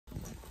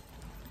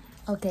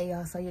Okay,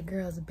 y'all, so your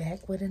girl's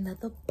back with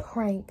another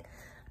prank.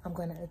 I'm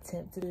gonna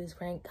attempt to do this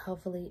prank.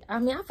 Hopefully, I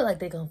mean, I feel like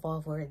they're gonna fall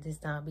for it this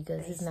time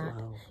because it's not.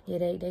 Slow. Yeah,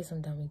 they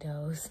some dummy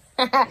toes.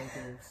 They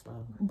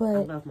slow. But I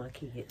love my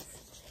kids.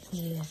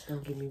 Yeah.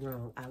 Don't get me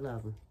wrong, I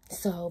love them.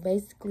 So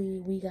basically,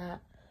 we got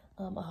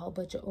a whole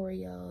bunch of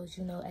Oreos.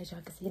 You know, as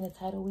y'all can see in the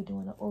title, we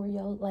doing an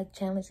Oreo like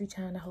challenge. We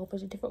trying a whole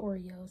bunch of different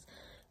Oreos.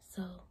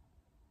 So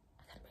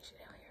I gotta make sure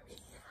they don't hear me.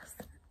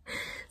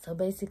 So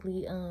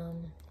basically,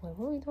 what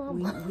were we doing?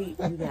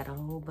 We got a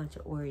whole bunch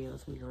of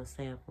Oreos we gonna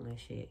sample and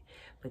shit.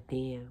 But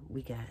then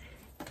we got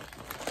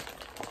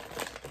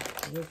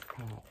this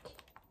pack.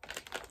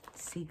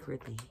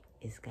 Secretly,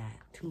 it's got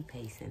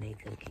toothpaste in their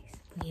cookies.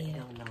 Yeah. They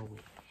don't know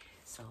it.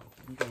 So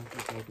we gonna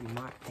get their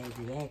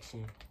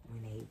reaction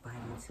when they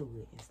bite into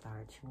it and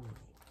start chewing it.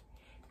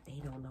 They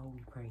don't know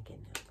we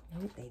pranking them.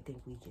 Nope. They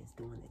think we just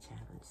doing the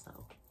challenge. So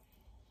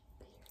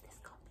this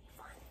gonna be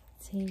fun.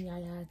 Team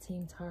Yaya,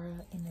 Team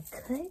Tara in the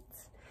cut.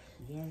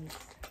 Yes.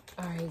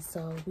 All right,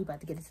 so we about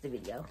to get into the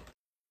video.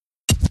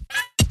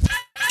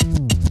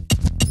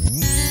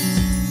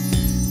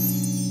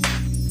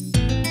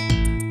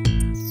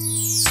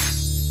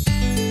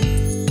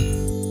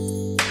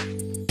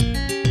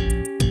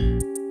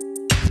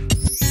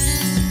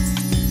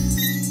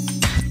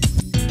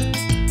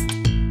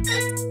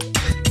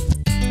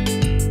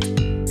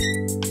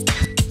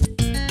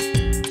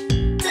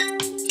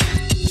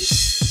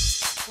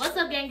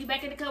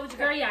 Back in the cut with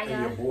your girl, Yaya.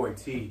 And your boy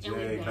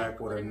TJ back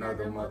with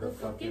another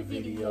motherfucking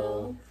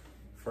video.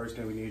 First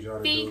thing we need y'all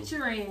to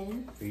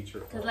featuring.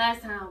 Because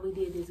last time we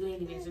did this, we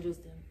didn't even introduce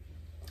them.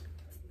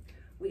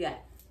 We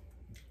got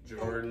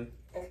Jordan,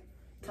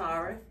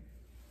 Tara,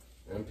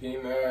 and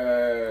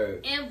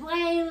Peanut, and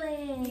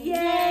Braylon.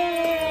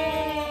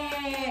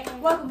 Yay!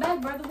 Welcome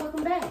back, brother.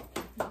 Welcome back.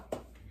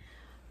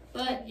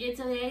 But in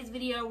today's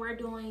video, we're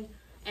doing,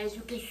 as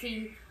you can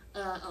see,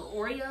 an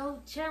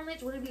Oreo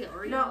challenge. Would it be an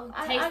Oreo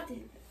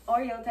tasting?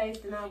 Oreo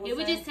tasting. Yeah,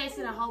 we just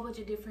tasted a whole bunch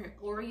of different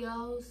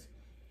Oreos,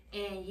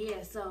 and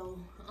yeah. So,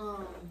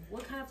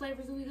 what kind of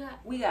flavors do we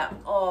got? We got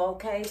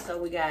so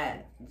we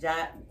got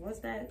what's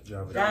that?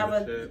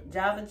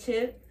 Java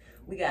chip.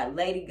 We got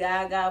Lady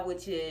Gaga,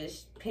 which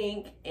is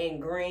pink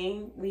and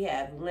green. We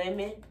have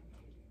lemon,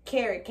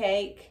 carrot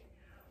cake,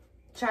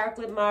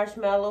 chocolate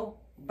marshmallow,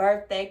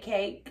 birthday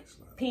cake,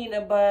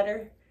 peanut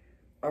butter,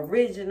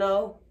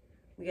 original.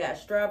 We got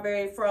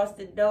strawberry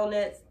frosted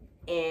donuts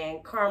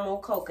and caramel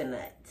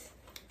coconut.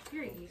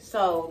 Period.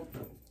 So,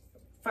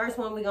 first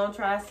one we gonna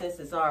try since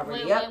it's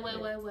already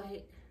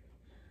Wait.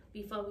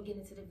 Before we get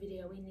into the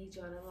video, we need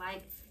y'all to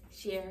like,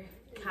 share,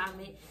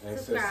 comment, and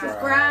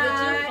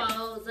subscribe.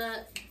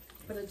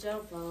 Put the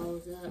jump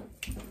balls up.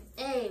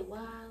 Hey,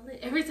 wow.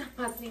 Every time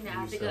I see that,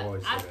 I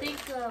think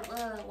of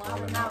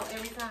Wildin' Out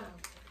every time.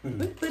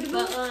 But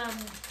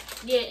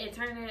yeah, and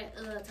turn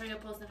your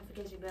post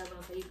notification bell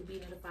on so you can be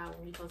notified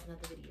when we post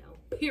another video.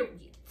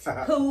 Period.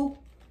 Cool.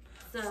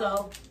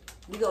 So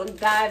we gonna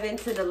dive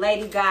into the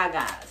Lady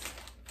Gagas.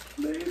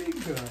 Lady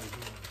Gaga.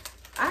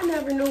 I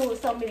never knew there was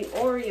so many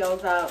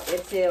Oreos out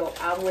until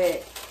I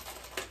went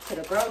to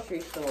the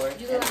grocery store.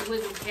 You look like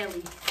Wizard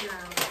Kelly.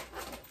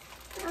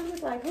 I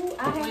was like, who?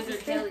 I had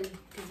Wizard Kelly,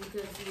 because you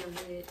couldn't see your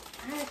head.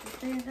 I had to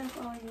stand up.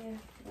 Oh yeah.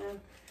 Well,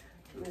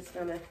 I'm just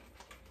gonna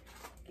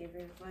give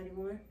everybody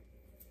one.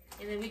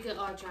 And then we could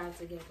all try it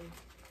together.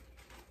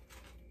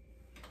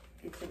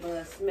 Get your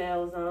little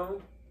smells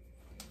on.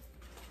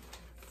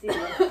 See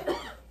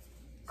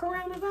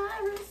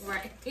coronavirus.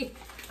 Right.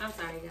 I'm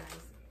sorry, guys.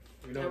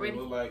 You know what it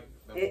look like?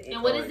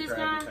 And what is this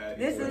guy?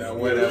 This is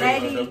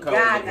Lady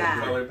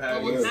Gaga. What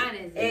kind is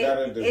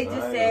it? It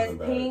just says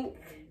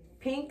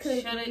pink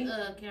cookie Show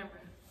the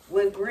camera.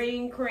 with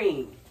green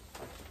cream.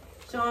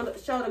 Show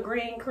the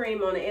green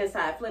cream on the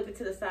inside. Flip it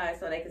to the side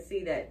so they can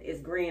see that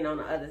it's green on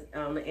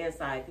the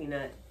inside,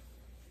 Peanut.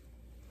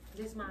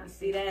 This mine.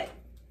 See that?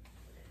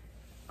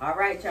 All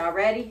right, y'all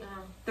ready?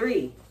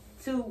 3,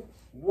 2,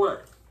 1.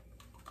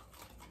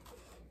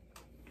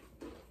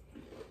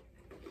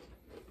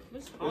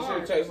 This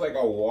shit tastes like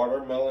a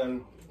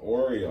watermelon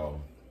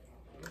Oreo.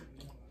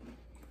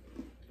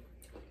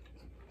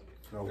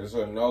 No. It's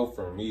a no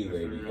for me,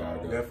 Lady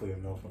Gaga. Definitely a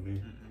no for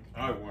me.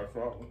 I don't want it.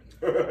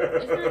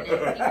 It's not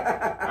nasty.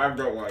 I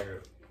don't like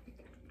it.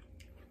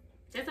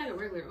 That's like a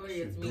regular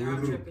Oreo to me.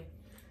 I'm tripping.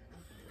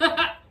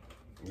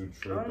 You I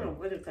tripping. don't know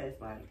what it tastes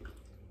like.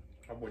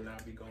 I would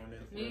not be going in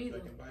for a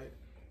second bite.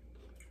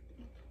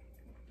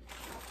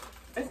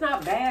 It's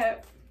not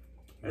bad.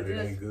 But it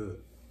ain't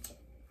good.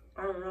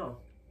 I don't know.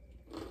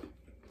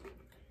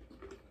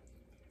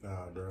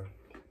 Nah, bro.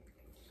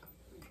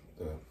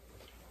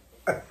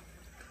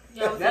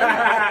 Yo,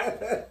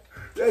 That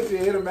shit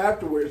hit him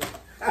afterwards.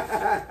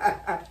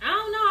 I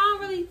don't know. I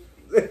don't really.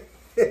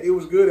 It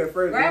was good at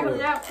first. Grab a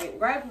napkin.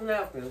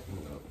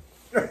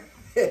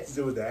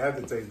 It was the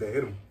aftertaste that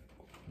hit him.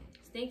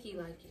 Stinky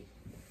like it.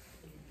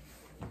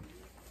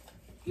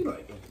 You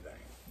like anything.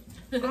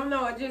 I don't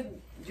know.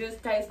 It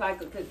just tastes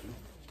like a cookie.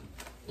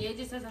 Yeah, it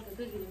just tastes like a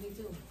cookie to me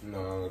too.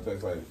 No, it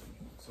tastes like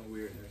Can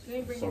we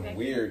bring it back?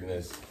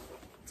 weirdness.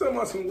 Talking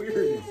about some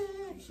weirdness.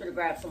 Should have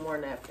grabbed some more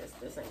napkins.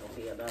 This ain't gonna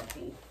be enough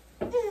tea.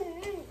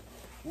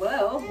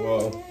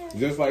 Well,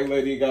 just like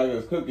Lady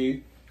Gaga's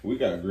cookie, we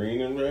got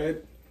green and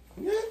red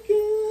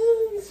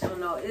napkins. I don't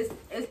know.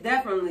 It's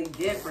definitely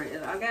different.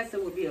 I guess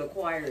it would be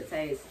acquired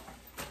taste.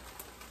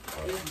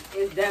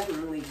 It's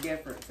definitely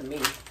different to me.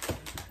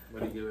 What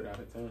do you give it out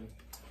of 10?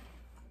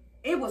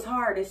 It was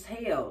hard as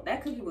hell.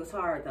 That cookie was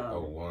hard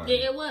though. Oh, one. Yeah,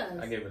 it was.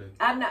 I gave it a 10.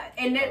 I'm not,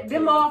 and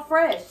them all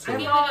fresh. I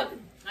give it All,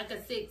 like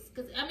a 6.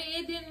 Cause I mean,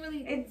 it didn't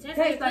really. it taste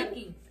tastes like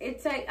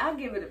like cookie. I'll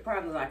give it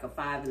probably like a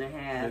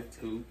 5.5.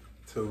 2.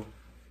 2.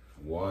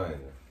 1.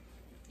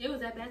 It was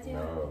that bad too. No.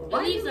 It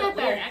leaves Why a you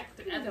weird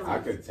that I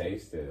could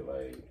taste it,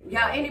 like.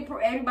 Y'all,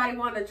 anybody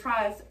want to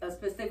try a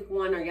specific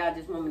one, or y'all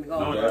just want me to go?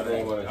 No, over I it?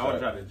 definitely want I want to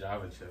to try. try the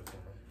Java chip.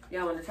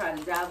 Y'all want to try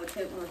the Java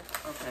chip one?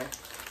 Okay.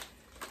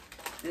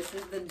 This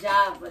is the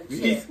Java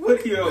chip.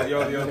 What yo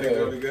think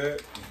it'll be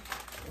good?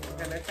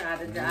 We're gonna try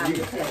the Java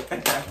chip.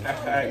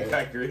 I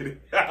got greedy.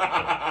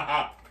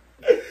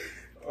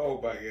 Oh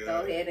my Go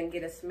god. ahead and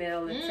get a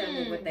smell and tell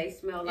me what they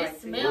smell like.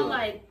 It smell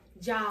like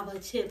Java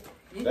chip.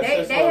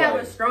 They have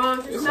a strong.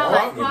 It smell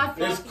like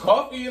coffee. It's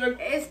coffee in a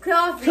It's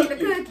coffee in a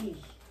cookie.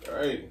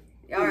 right.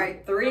 All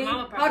right, 3. My mama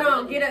Hold probably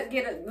on, would.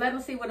 get a. Let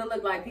them see what it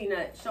look like.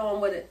 Peanut. Show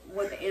them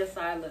what the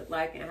inside look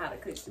like and how the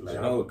cookie look.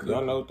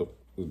 Y'all know what the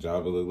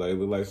Java look like? It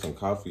look like some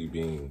coffee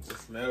beans. It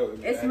smells.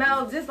 It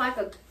smells just like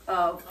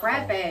a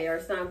frappe or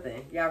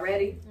something. Y'all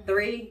ready?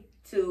 3,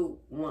 2,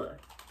 1.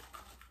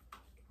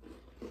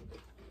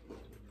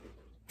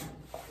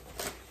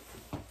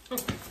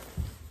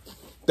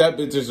 That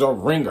bitch is a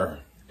ringer.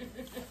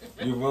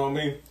 You feel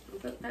me?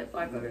 It tastes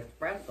like an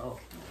espresso.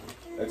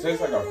 It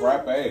tastes like a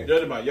frappe.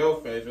 Judging by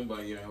your face, I'm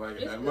like, you ain't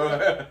like it that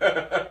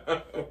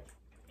much.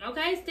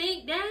 Okay,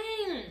 stink.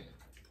 Dang.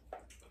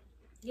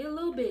 Get a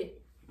little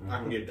bit. I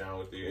can get down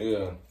with you.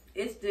 Yeah.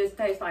 It just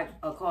tastes like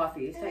a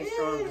coffee. It tastes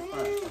strong as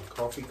fuck.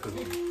 Coffee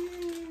cookie.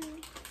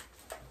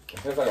 It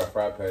tastes like a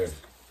frappe.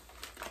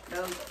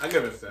 I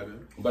give it a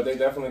 7. But they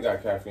definitely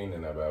got caffeine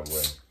in that bad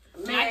boy.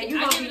 Man, you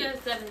I gonna give be, it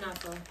a 7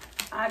 also.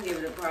 I give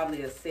it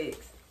probably a 6.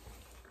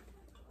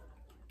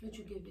 What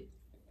you give it?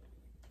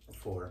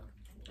 4.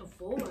 A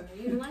 4.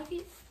 You didn't like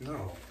it?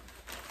 No.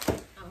 Oh,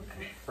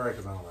 okay. Probably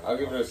because I don't like I'll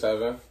give it a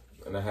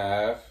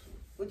 7.5.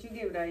 What you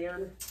give it,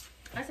 Ayana?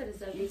 I said a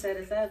 7. You said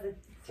a 7.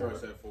 Troy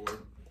said 4.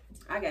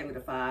 I gave it a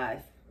 5.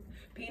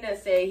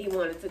 Peanut said he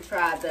wanted to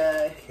try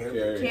the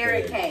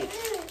carrot cake.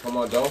 Come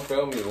on, don't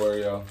fail me,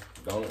 Oreo.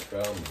 Don't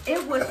fail me.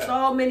 It was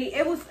so many.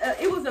 It was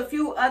a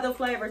few other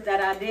flavors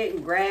that I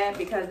didn't grab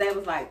because they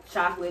was like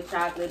chocolate,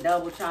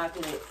 double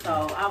chocolate.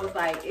 So I was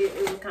like, it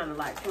was kind of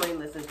like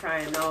pointless in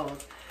trying those.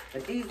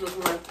 But these was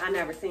ones I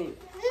never seen.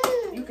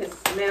 You can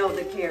smell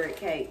the carrot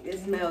cake. It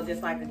smells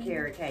just like a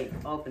carrot cake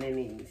opening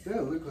these.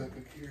 That look like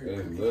a carrot.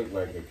 It looked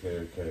like a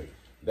carrot cake.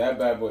 That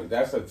bad boy,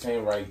 that's a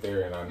 10 right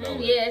there, and I know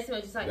it. Yeah, it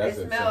smells just like That's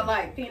It a smells 10.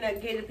 like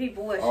peanut getting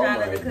people with a Oh shot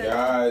my of the cookie.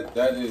 god,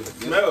 that is. It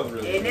smells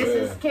really And good.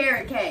 this is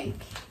carrot cake.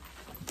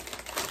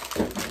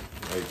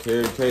 Hey,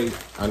 carrot cake,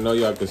 I know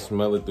y'all can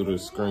smell it through the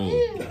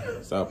screen.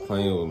 Stop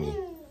playing with me.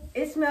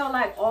 It smells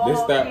like all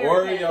This that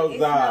carrot cake. Oreo It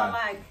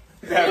side.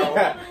 smell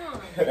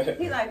like.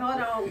 He's like,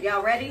 hold on,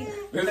 y'all ready?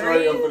 This 3,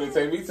 Oreo finna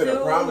take me to the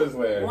 2, promised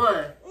land.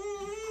 1.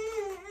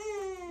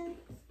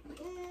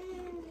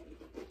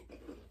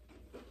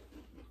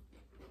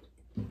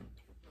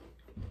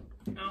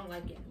 I don't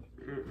like it.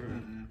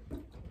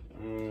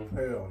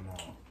 Hell no.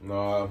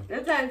 No,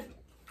 It tastes.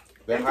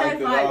 they It hyped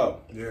tastes it like-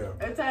 up. Yeah.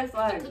 It tastes The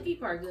like. cookie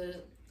part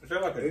good. It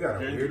feels like They got a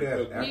weird ass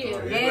cookie.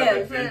 aftertaste. Yeah, like a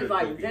it tastes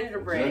like cookie.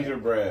 gingerbread.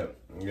 Gingerbread.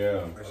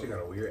 Yeah. That shit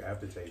got a weird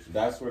aftertaste.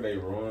 That's where they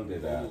ruined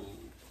it at.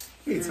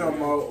 He talking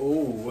about,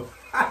 ooh.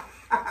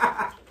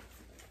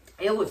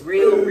 It was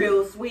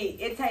real sweet.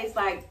 It tastes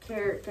like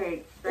carrot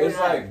cake. straight It's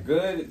up. like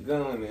good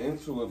going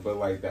into it, but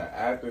like the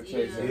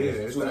aftertaste Yeah. Yeah, is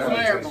it's too the much.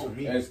 aftertaste for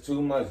me. It's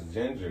too much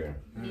ginger.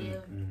 Yeah.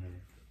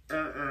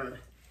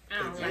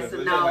 I don't It's like just it.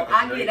 like No, a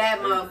I grape give that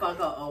flavor.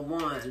 motherfucker a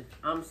 1.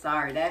 I'm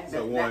sorry. It's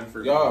a 1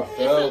 for Y'all me.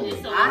 failed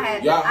It's me. a I had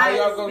to, Y'all, how I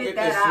y'all gonna spit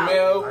get the that out.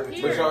 smell, I can but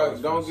tell y'all y'all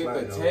don't from get the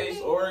Slide, though.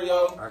 taste,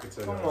 Oreo? I can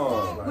tell Come y'all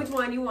on. from Which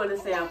one you want to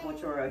sample,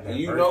 Troy? And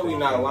you know we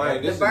not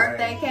lying. The This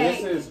birthday is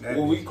cake. this is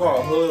what we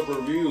call hood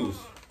reviews.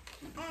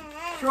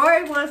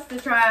 Troy wants to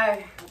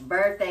try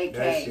birthday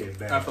That cake. shit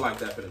I bad. feel like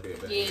that finna be a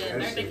bit. Yeah, That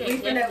birthday shit- cake.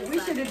 We definitely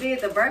should have did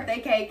the birthday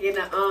cake in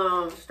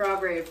the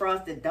strawberry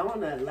frosted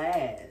donut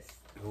last.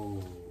 Ooh.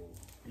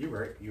 You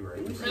right. You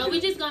right. No, we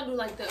just gonna do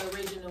like the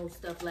original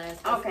stuff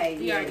last. Okay,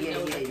 we yeah, already yeah, know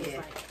what yeah, it's yeah.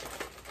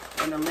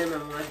 like. And the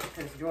lemon one,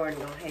 because Jordan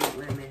don't hate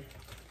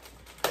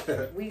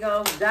lemon. We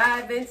gonna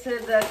dive into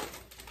the.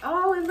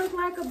 Oh, it looked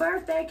like a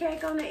birthday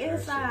cake on the That shit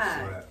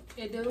inside. slap.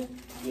 It do?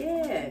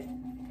 Yeah,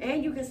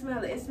 and you can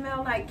smell it. It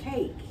smells like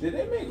cake. Did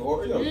they make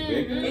Oreos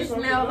bigger? or It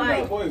something? smell Them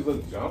like- boys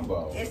look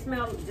jumbo. It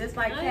smells just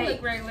like I look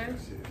cake. regular.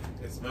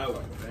 It smells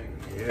like a thing.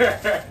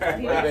 Yeah.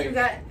 You Like they-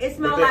 got. It But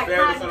smells they like failed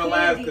us on cotton the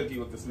last candy. cookie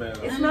with the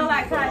smell. It smells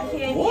like cotton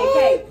candy What?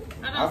 and cake.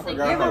 I I don't think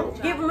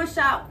forgot Give him a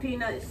shot,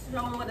 Peanut. Show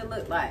him what it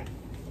look like.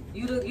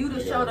 You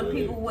to show the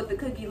really- people what the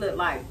cookie look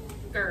like.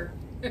 Girl.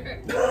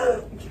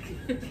 Y'all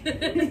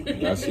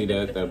see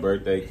that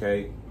birthday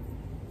cake?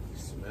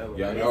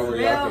 Y'all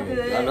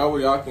know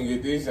where y'all can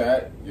get these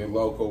at your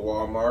local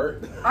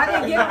Walmart.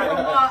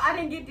 I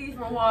didn't get these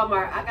from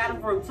Walmart. I got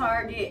them from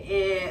Target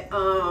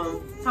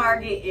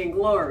and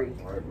Glory.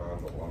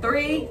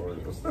 3,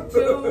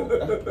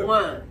 2,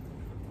 1.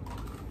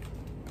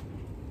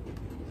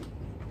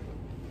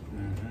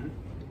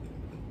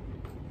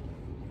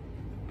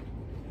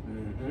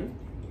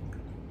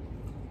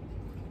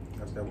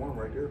 That's that one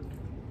right there.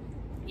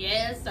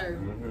 Yes, sir.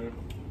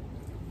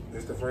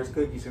 It's the first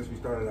cookie since we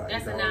started out.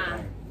 That's a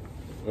 9.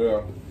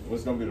 Yeah,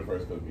 what's gonna be the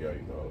first cookie I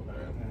eat the whole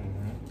time?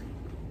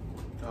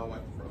 I don't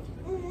like the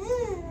frosting.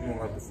 You don't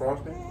like the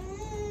frosting?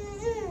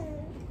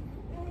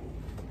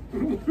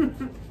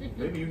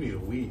 Maybe you need a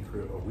weed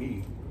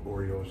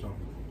Oreo or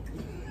something.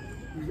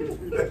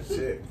 That's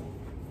it.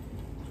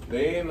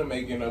 They in the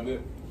making of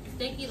it.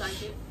 Think you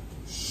like it?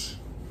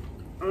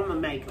 I'm gonna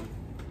make them.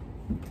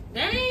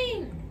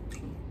 Dang!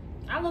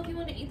 I look, you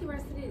want to eat the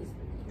rest of this.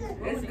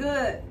 It's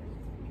good.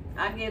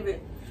 I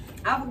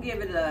would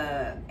give it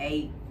a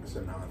 8. It's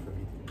a 9 for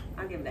me.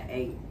 I'll give it an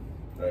 8.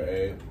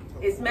 Hey,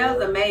 It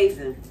smells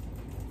amazing.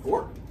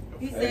 4.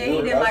 He said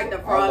he didn't like the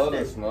I love the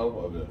frosting. smell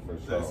of it for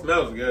sure. It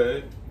smells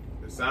good.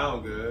 It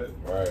sounds good.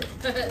 Right.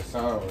 It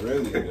sounds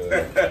really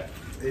good.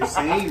 It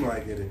seemed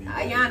like it'd be.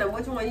 Ayana,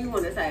 which one you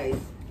want to taste?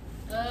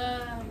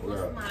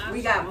 What's my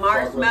We got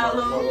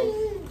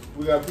marshmallow.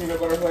 We got peanut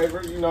butter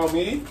flavor. You know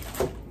me.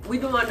 We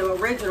doing the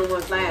original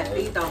ones last.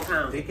 These don't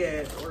count. Big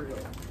ass Oreo.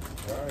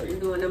 We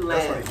doing them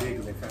That's last. like big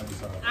and family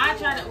size. I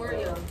tried the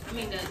Oreo. I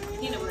mean the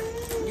peanut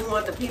butter. You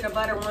want the peanut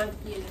butter one?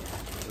 Yeah.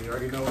 We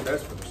already know what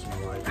that's gonna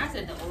smell like. I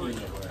said the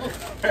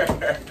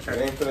Oreo.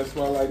 It ain't gonna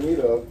smell like me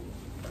though.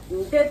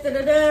 Get to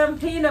the damn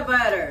peanut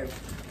butter.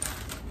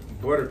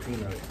 Butter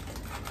peanut.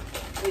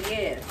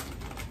 Yeah.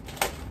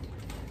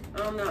 I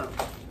don't know.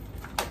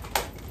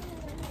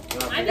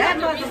 I That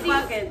just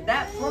motherfucking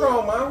that. Hold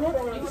on, man.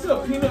 Hold on. It's a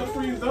peanut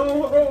free zone.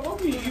 Hold on.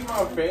 Don't be eating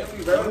my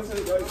family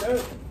relatives like that.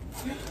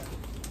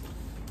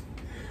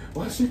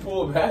 Why she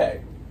pull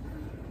back?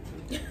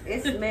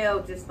 It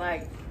smelled just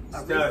like a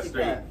It's not Reese's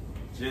straight. cup.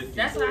 Just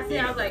That's what I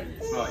said. I was like,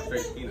 it smells like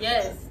straight peanut.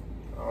 yes.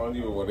 I don't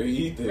even want to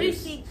eat this.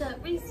 Reese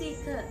cup,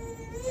 Reese cup.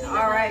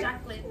 All right.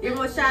 Chocolate. Give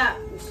them a shot.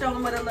 Show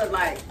them what it look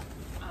like.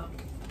 Oh.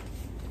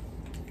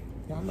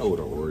 Y'all know what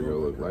an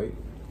Oreo look like,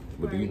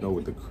 but do you know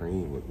what the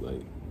cream look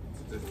like?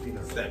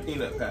 It's that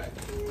peanut pack.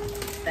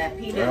 That Hey,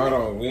 peanut. hold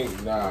on, we ain't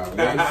say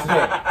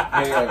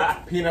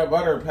peanut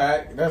butter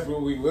pack. That's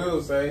what we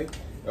will say.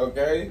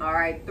 Okay. All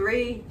right.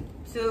 3,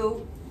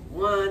 2,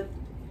 1.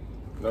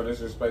 No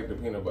disrespect to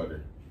peanut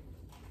butter.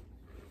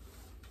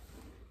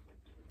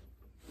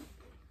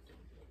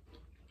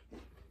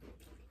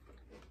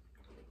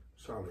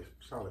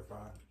 Solid 5.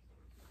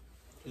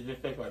 It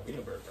just tastes like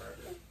peanut butter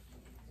crackers.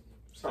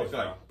 Solid Tastes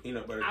 5. like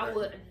peanut butter I crackers.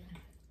 wouldn't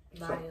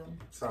buy them.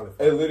 Solid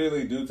It 5.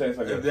 literally do taste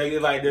like a. It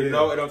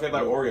don't taste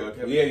like Oreo. It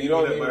tastes Yeah, like you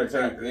don't peanut even butter taste.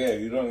 crackers. Yeah,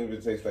 you don't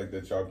even taste like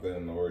the chocolate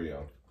in the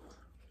Oreo.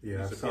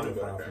 Yeah, It's a solid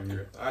peanut butter 5 for me.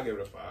 cracker. I'll give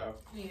it a 5.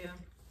 Yeah.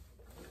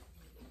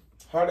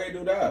 How they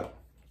do that?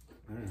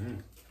 Mm-hmm.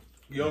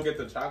 You don't get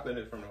the chocolate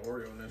in it from the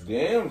Oreo. And that's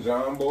Damn,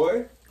 John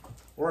boy.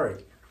 Right.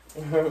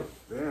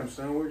 Damn,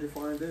 son, where'd you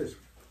find this?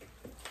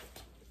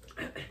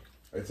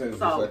 It tastes just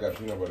So- like a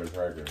peanut butter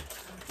cracker.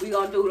 We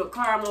gonna do the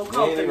caramel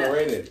You ain't even coconut.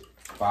 rated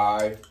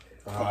 5.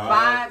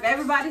 5.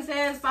 Everybody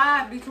says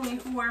 5 between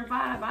 4 and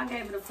 5. I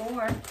gave it a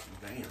 4.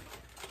 Damn.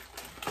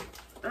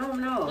 I don't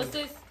know. What's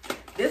this?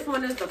 This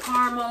one is the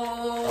caramel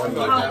Oh,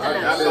 no,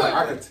 coconut.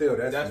 I can tell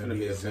that's gonna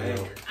be a zero.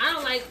 banger. I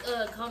don't like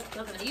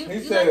coconut. You He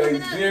like said a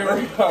coconut?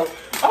 0.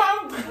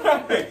 I'm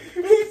crying.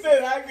 He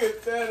said I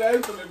could tell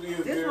that's gonna be a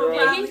This 0. one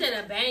Yeah, he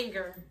said a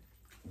banger.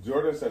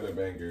 Jordan said a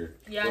banger.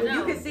 Yeah, I Jordan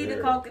know. You can see the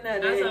said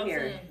coconut That's what in I'm here.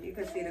 saying. You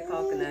can see the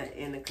coconut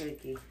in the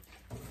cookie.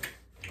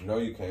 No,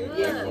 you can't.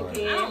 Yes, That's you fine.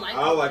 can. I don't like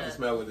I don't like the coconut.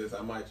 smell of this.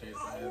 I might change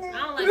my answer.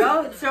 I don't like Go,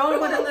 coconut. show them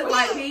what it look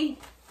like, B.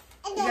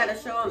 You gotta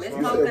show them. It's You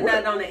said coconut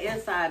what? on the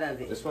inside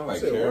of It it. smells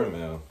like You said what?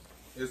 caramel.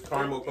 It's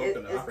caramel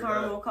coconut. I It's forgot.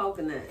 caramel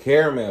coconut.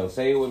 Caramel.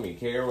 Say it with me.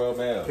 Caramel.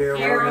 Caramel.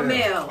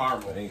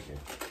 Caramel. Thank you.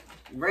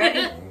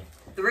 Ready?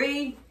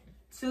 3,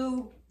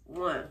 2,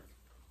 1.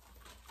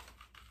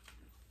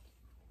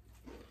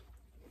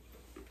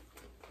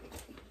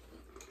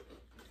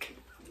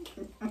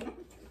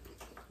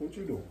 What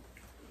you doing?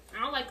 I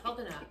don't like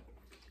coconut.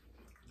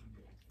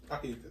 I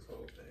can eat this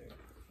whole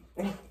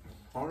thing.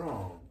 Hold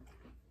on.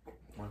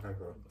 Okay,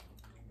 go.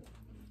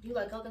 You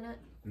like coconut?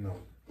 No.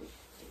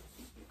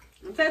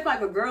 It tastes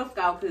like a Girl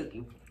Scout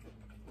cookie.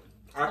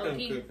 I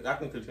Okay.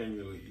 can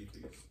continually eat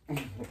these.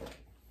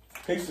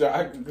 He said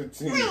I can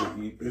continue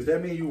to eat Does this.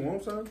 that mean you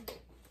want some?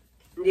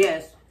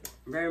 Yes,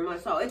 very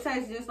much so. It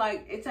tastes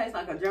like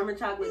a German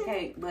chocolate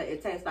cake, but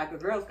it tastes like a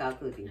Girl Scout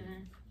cookie.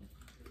 Mhm.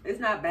 It's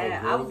not bad. A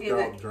I Girl would give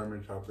Scout it.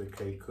 German chocolate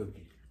cake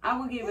cookie. I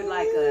would give it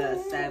like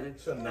a 7.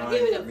 It's a 9 I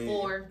give it for a me.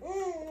 4.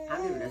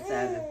 I'll give it a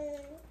 7.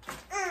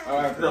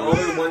 I have The to,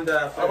 only one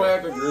that I I'm gonna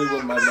have to agree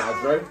with my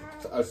Madre.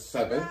 A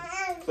 7.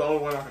 It's the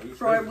only one I can eat.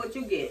 Troy, what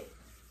you get?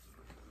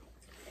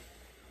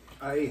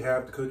 I ate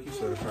half the cookie,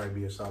 so it'll probably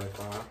be a solid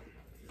 5.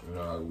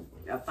 No.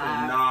 A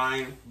 5.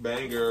 9.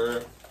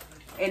 Banger.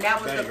 And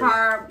that was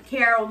the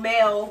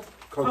caramel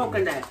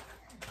coconut.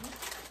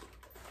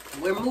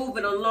 We're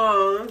moving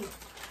along.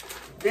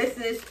 This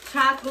is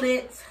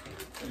chocolate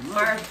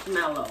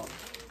marshmallow.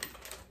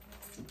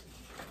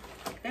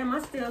 Damn,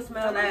 I still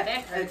smell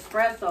that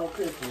espresso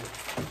cookie.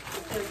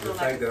 The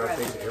fact that I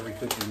think every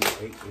cookie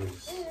we ate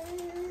is...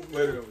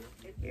 Literally.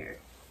 Here.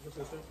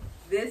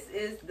 This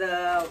is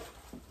the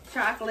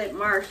chocolate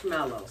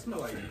marshmallow. It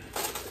smells like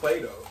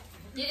Play-Doh.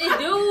 Yeah, it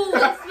do.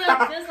 It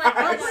smells just like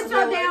Don't put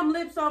your damn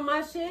lips on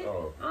my shit.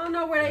 Oh. I don't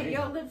know where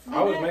your lips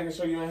I was at. making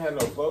sure you ain't had no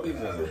floaties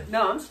in it.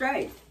 No, I'm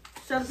straight.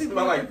 Shut the It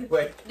people smells up. like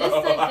Play-Doh.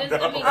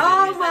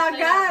 Oh my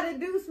God, it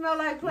do smell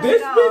like Play-Doh.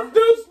 This bitch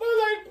do smell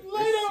like It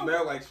Play-Doh.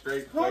 smells like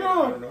straight Hold Play-Doh.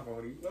 on. I don't know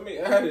how to... Let me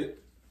add it.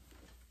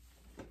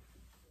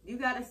 You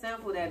gotta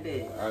sample that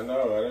bitch. I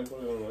know. I didn't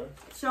put it on there.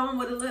 Show them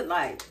what it look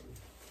like.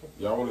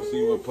 Y'all want to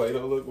see what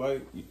Play-Doh look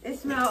like? It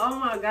smell. Oh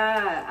my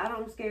God,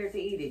 I'm scared to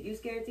eat it. You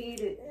scared to eat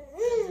it?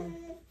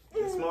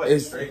 It smells like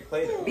straight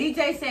Play-Doh.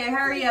 BJ said,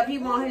 "Hurry up, he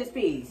want his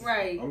piece."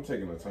 Right. I'm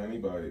taking a tiny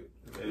bite.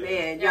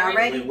 Man, y'all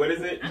ready? Wait, what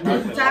is it?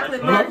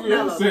 Chocolate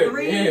marshmallow. Said,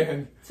 3,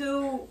 man.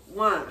 2,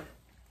 1.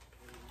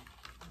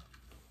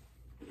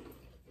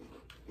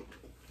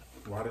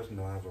 Why doesn't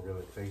it have a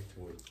real taste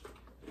to it?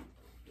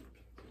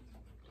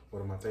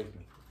 What am I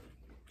tasting?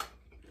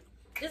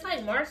 It's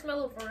like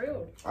marshmallow for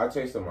real. I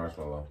taste the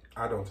marshmallow.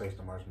 I don't taste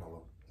the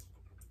marshmallow.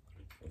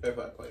 It's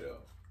like Play-Doh.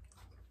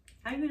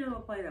 How you know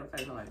what Play-Doh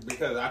tastes like?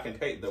 Because I can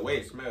taste the way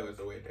it smells is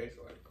the way it tastes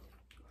like.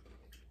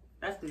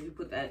 That's because you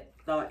put that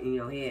thought in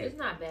your head. It's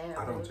not bad.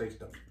 I don't taste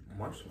the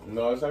marshmallow.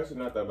 No, it's actually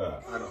not that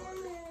bad. I don't like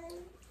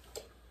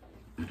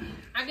it.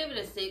 I give it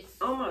a 6.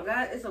 Oh my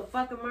God, it's a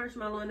fucking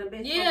marshmallow in the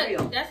bitch. Yeah, For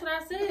real. that's what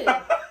I said.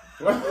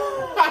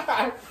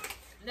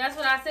 That's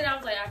what I said. I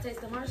was like, I taste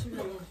the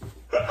marshmallow.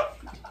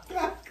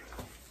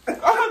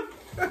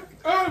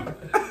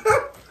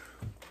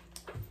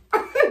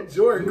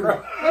 Jordan, bro.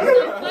 What's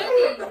so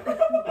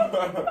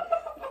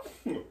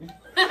funny?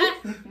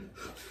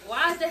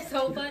 Why is that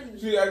so funny?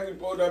 She actually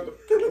pulled out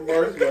the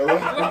marshmallow.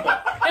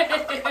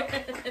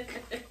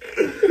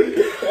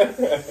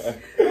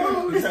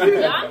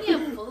 Y'all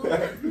getting food.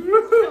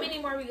 How many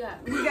more we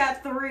got? We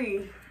got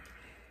 3.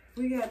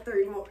 We got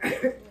 3 more.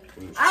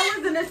 I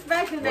wasn't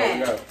expecting No, we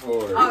got that. 4.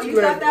 Oh, you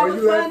thought that Are was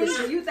you funny?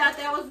 laughing? You thought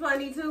that was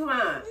funny too,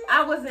 huh?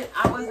 I wasn't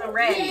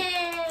ready.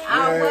 Yay.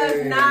 I was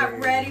Yay. not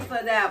ready for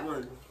that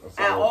one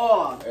So, at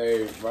all.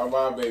 Hey, my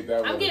mom made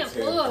that I'm one getting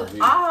 10 full. for me.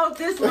 I hope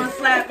this one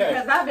slapped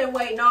because I've been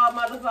waiting all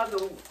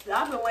motherfucking.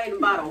 I've been waiting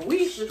about a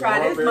week to try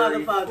this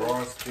Strawberry motherfucker.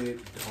 frosted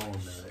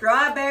donut.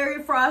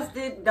 Strawberry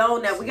frosted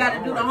donut. We got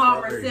to do the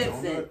Homer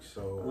Simpson.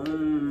 So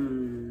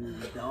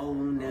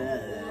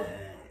Donut.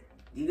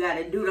 You got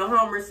to do the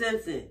Homer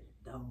Simpson.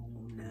 Donut.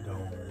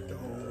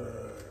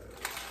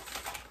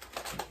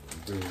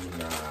 Do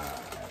not.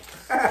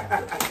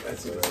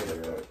 That's what I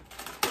said.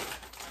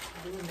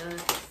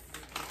 Donuts.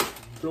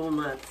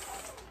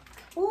 Donuts.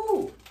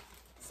 Ooh,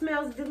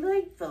 smells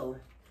delightful.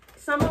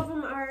 Some of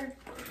them are.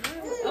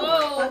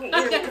 Oh, fucking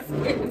I got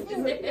irritating.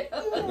 scared.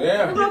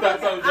 Damn. You thought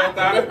something jumped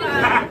out of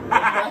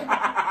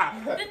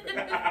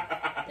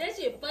That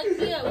shit fucked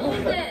me up. What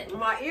was that?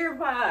 My ear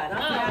pod. I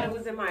forgot it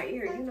was in my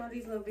ear. You know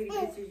these little bitty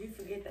bitches. You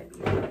forget that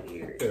be in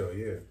your ears. Hell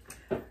yeah.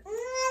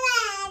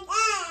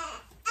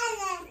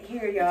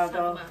 Here y'all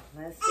go.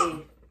 Let's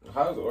see.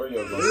 How's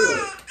Oreo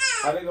going?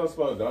 How they gonna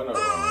spell donut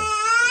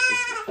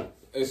wrong?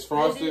 It's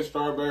frosted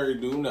strawberry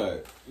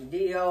donut.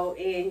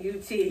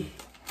 DONUT.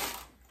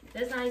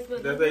 That's not how you spell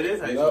That's what it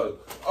is. How you No. spell it.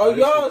 Oh,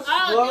 y'all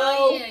slow.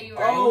 no, yeah, you're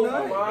right. Oh,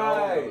 Donut. my.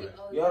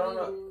 Oh, Y'all don't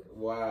know.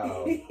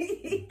 Wow.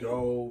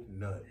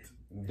 Donut.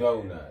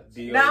 Donuts.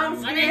 Nah,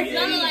 I'm I didn't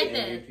smell it like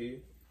that.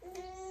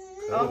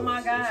 Oh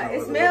my God.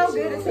 It smells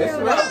good as It hell.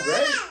 smells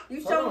great.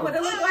 You show them what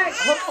it look like?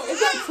 Hold on, it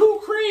got 2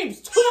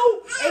 creams. 2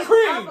 I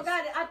creams.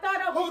 forgot it. I thought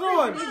I was Hold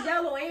creamy. on. It's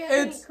yellow and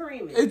It's- pink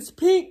creamy. It's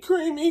pink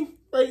creamy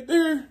right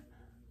there.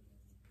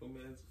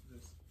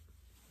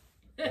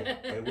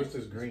 Hey, what's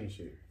this green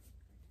shit?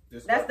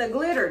 That's the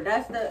glitter.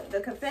 That's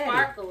the confetti.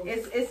 Sparkles.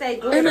 It's a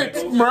And glitter.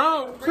 it's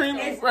brown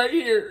creamy right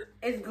here.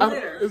 It's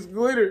glitter. It's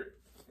glitter.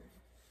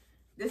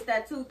 This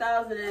that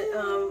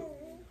 2014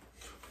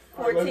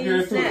 Let's get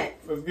into snack. it.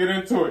 Let's get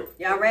into it.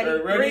 Y'all ready? All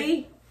right,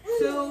 ready? 3,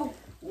 2,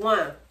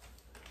 1.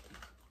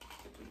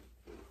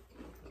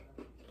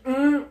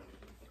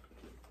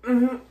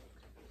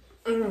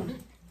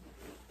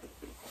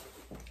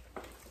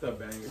 It's a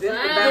banger. This is the Wow.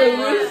 best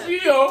Let's one.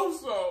 see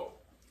also.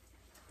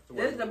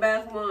 This is the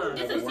best one.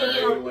 It's a The word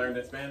 10. you learned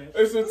in Spanish.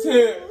 It's a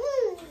 10.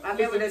 I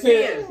give it a It's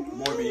a 10.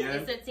 More bien.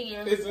 It's a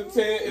 10. It's a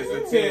 10. It's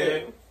a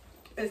 10.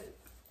 It's,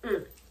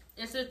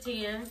 It's a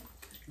 10.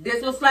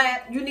 this will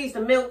slap. You need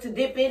some milk to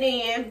dip it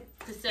in.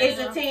 To set It's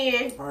it a up.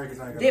 10. Probably because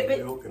I ain't got Dip no it,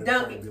 milk and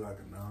dunk it'll it. probably be like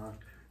a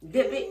 9.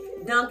 Dip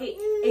it, dunk it,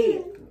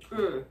 eat it.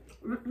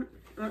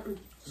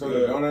 So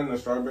the donut and the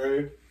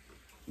strawberry,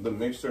 the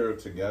mixture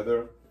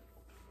together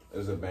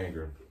is a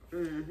banger.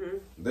 Mm-hmm.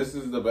 This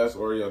is the best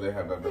Oreo they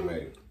have ever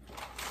made.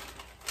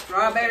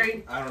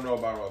 Strawberry. I don't know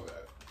about all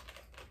that.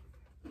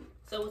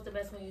 So what's the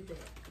best one you think?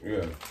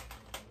 Yeah.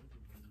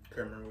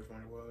 Can't remember which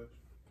one it was.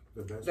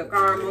 The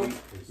caramel.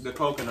 The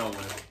coconut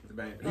one. The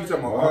bang. You talking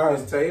about off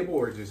this table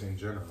or just in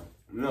general?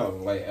 No,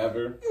 like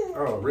ever.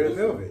 Oh, red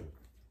velvet.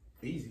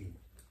 Easy.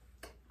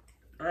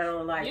 I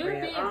don't like You're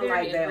red. being I don't very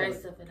like that one.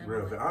 aggressive. Real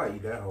velvet. I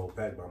eat that whole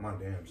pack by my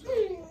damn self.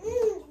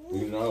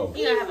 You know.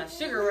 You gotta have a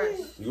sugar rush.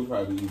 You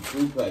probably eat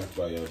 2 packs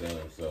by your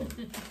damn self.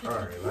 All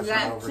right, We let's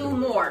got 2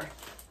 more.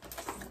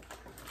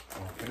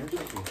 Oh, can I take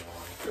it?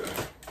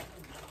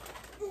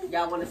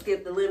 Y'all want to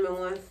skip the lemon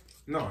ones?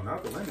 No,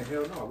 not the lemon.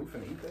 Hell no. We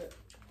finna eat that.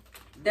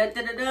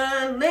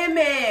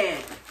 Lemon.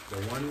 The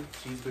one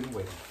she's been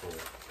waiting for.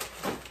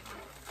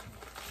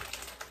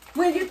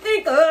 When you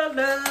think of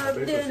love. I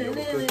bet it's yellow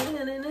cookie.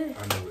 I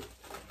knew it.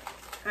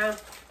 Huh?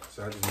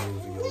 So I just knew it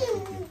was a yellow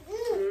cookie.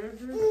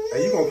 Hey,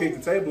 you gonna kick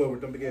the table over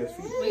with them big ass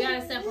feet? We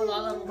gotta sample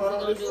all of them. We're Oh,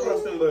 gonna this do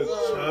frosting look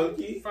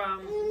chunky. from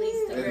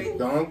least to It's great.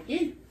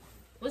 donkey.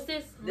 What's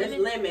this? This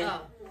lemon.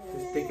 Oh.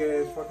 This thick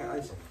ass fucking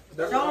icing.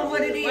 Show them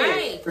what it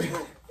is. Right.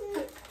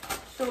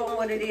 Show them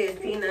what it is,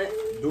 Peanut.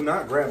 Do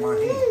not grab my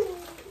hand.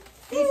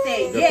 He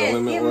said, Got yes, the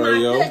lemon give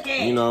Oreo. my cookie.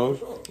 You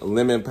know, a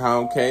lemon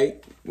pound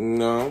cake. You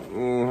know.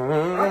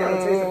 I gotta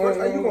taste it first.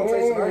 How you gonna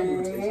taste it? How you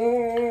gonna taste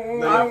it?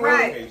 No, All that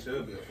right. cake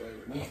should be a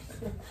flavor.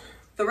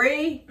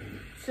 3,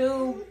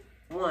 2,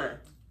 1.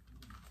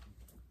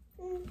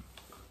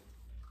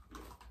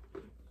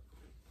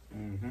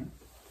 Mm-hmm.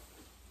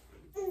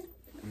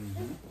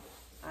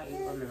 I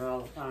eat lemon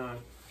all the time.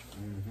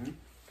 Mm-hmm.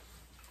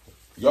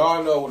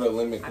 Y'all know what a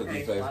lemon I cookie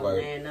can't tastes swallow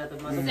like. another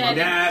motherfucker.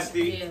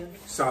 Nasty. Yeah.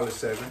 Solid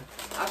 7.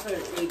 I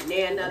couldn't eat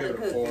another Give it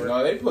a cookie. 4.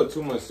 No, they put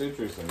too much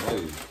citrus in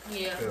these.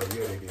 Yeah. Hell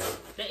yeah, they did.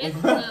 It's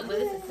good, but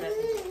it's a 7.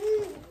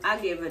 I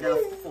give it a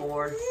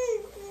 4.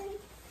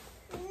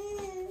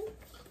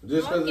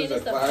 Just because it's a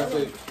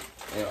classic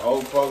and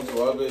old folks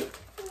love it.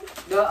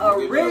 The You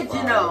give it a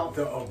original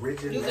The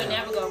original. You can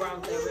never go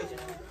wrong with the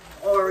original.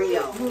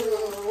 Oreo.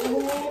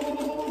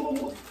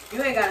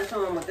 You ain't gotta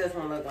show them what this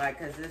one look like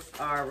because it's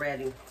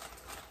already.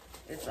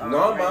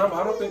 No, Mom,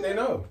 I don't think they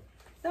know.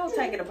 Don't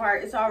take it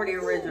apart. It's already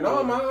original.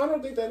 No, Mom, I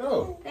don't think they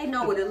know. They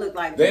know what it look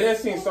like. They done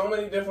seen so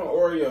many different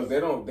Oreos.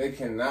 They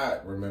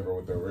cannot remember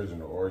what the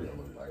original Oreo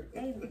looked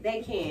like.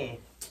 They can.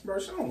 Bro,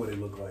 show them what it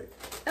look like.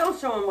 Don't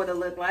show them what it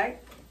look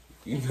like.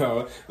 You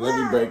know, let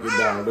me break it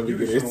down. Let me You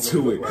get just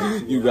into don't it. look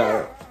like You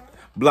got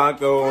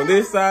Blanco on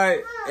this side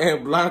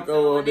and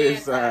Blanco on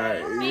this side.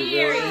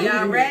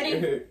 Y'all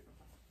ready?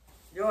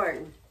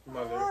 Jordan.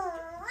 Mother.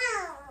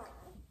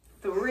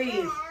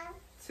 3,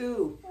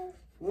 2,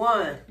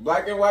 1.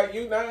 Black and white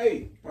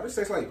unite. Why does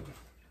it taste like?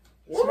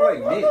 What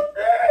Smell like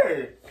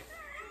mint.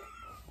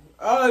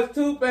 Oh, it's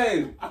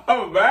toothpaste.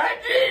 Oh,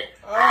 magic.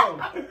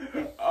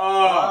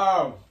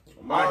 Oh,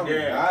 my Mom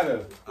dad. got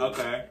us.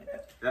 Okay.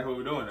 That's what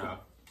we're doing now.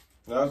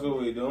 That's what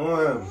we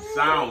doing.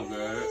 Sound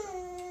good.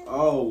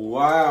 Oh,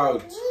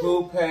 wow.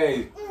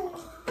 Toothpaste.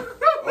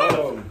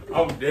 Oh,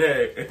 I'm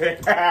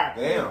dead.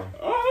 damn.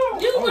 Oh,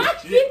 You like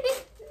shit.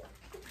 it?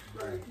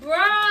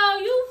 Bro,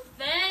 you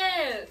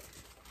fat.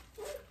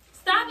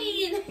 Stop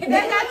eating it. They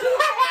got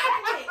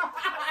toothpaste in it.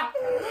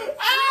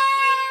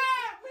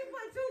 We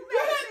put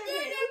toothpaste in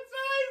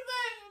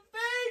it.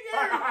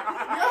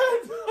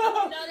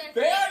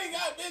 They already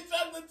got mint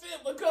chocolate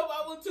chip, but come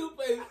out with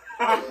toothpaste.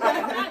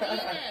 Stop eating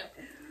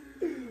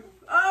it.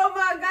 Oh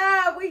my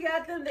God, we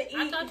got them to eat.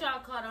 I thought y'all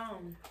caught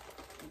on.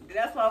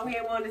 That's why we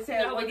didn't want to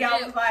tell. No, When we y'all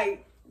did. was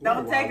like,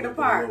 don't take it A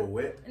apart. little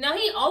wet. No,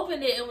 he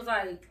opened it and was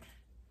like,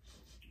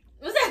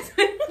 what's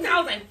that?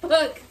 I was like,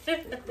 fuck.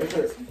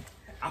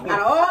 Out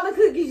of all the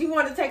cookies you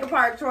want to take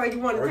apart, Troy, you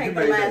want to Or you take the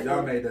made that, last y'all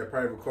one. made that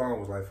private clone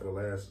was like for the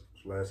last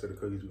set of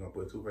cookies you gonna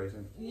put toothpaste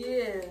in?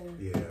 Yeah.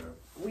 Yeah.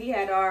 We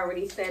had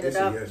already set it It's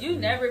a up. yes You for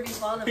me. never be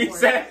falling He for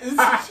said, it. He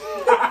said,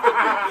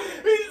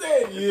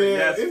 yeah,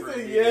 yes it's for a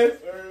me. yes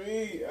for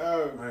me.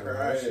 Oh, I ain't gonna that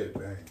Christ. shit,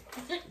 bang.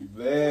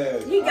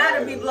 Man, He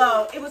gotta be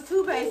blown. It was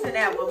toothpaste in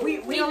that one. We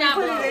He only not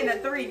put blown. it in the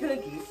 3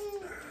 cookies.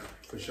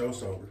 For sure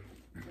sober.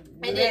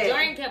 And then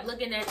Jordan kept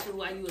looking at you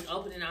while you was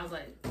opening. I was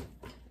like,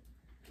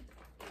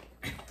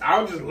 I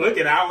was just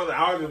looking. I was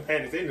just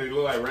paying attention. It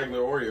looked like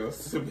regular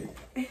Oreos to me.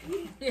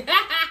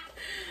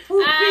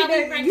 Who, Ah, we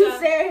Peter, pranked you her.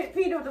 said,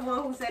 Peter the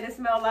one who said it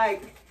smelled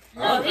like.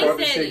 no, I he thought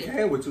this said shit it.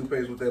 came with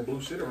toothpaste with that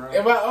blue shit around.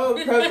 if my old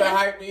cousin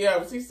hyped me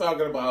up, she's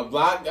talking about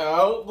block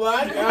out.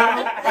 Because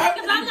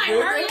I'm like,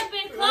 hurry up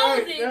and close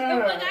it. Yeah.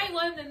 Look, I ain't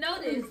want him to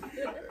notice.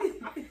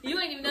 You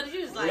ain't even notice.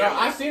 You was like, No,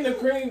 I seen the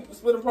cream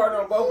split apart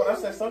on both, but I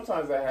said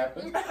sometimes that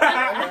happens.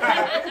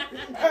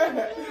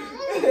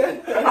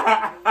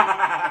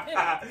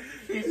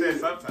 He said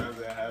sometimes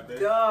that happens.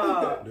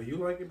 Dog. Do you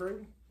like it,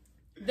 Brady?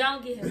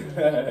 don't get him.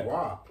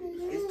 Why?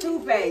 It's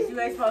toothpaste. You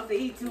ain't supposed to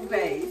eat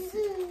toothpaste.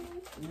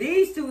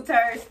 These 2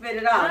 turds spit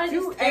it out. I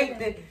You just ate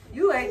the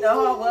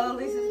whole. Well, at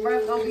least his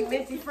breath gonna be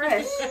minty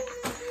fresh.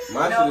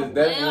 My No. shit is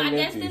definitely Well, I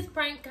guess minty. this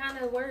prank kind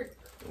of worked.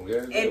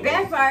 It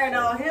backfired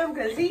on him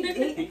because he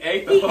He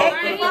ate the he whole ate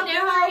Right, the he fucking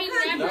never whole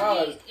cookie.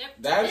 No, ate.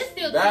 that's It's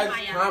still that's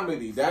my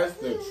comedy. That's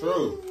the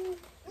truth.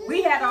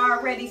 We had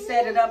already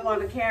set it up on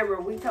the camera.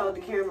 We told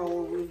the camera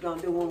what we was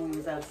gonna do when we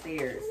was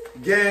upstairs.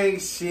 Gang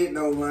shit,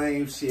 no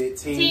lame shit.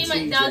 Team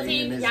no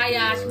team.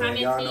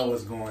 Y'all know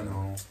what's going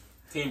on.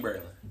 Team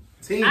Braylon.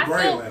 Team I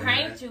Braylon. still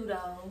pranked you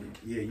though.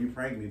 Yeah, you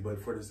pranked me,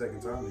 but for the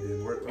second time it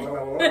didn't work.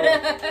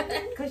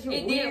 Cause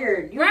you're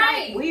weird. You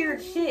right. like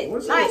weird shit.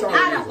 What's like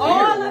out of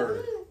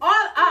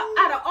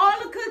all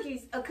the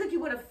cookies, a cookie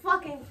with a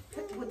fucking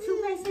with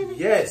toothpaste in it.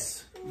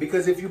 Yes,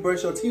 because if you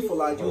brush your teeth a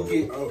lot, you'll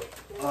get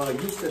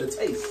used to the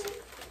taste.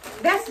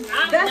 That's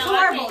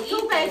horrible.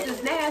 Toothpaste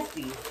is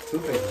nasty.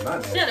 Toothpaste is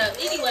not nasty. Shut up.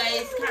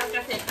 Anyways, like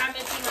I said,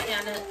 comment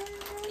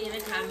in the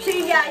comments.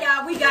 See,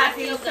 y'all, we got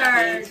these,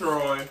 sir.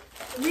 Troy.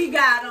 We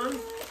got them.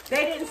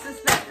 They didn't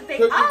suspect that they.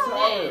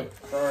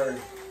 Sorry.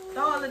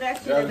 Throw all of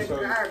that shit in the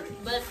garbage.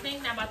 But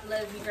Stink not about to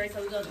let us be great,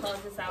 so we're gonna close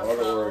this out. All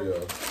the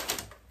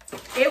Oreos.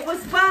 It was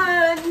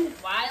fun.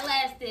 While it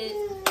lasted,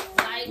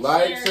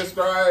 Like, share,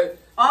 subscribe.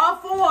 All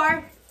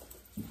 4.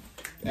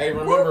 Hey,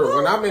 remember,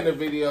 when I'm in the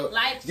video,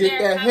 like, get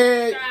share, that comment,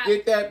 head, subscribe.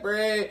 get that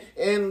bread,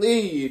 and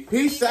leave.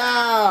 Peace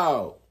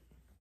out.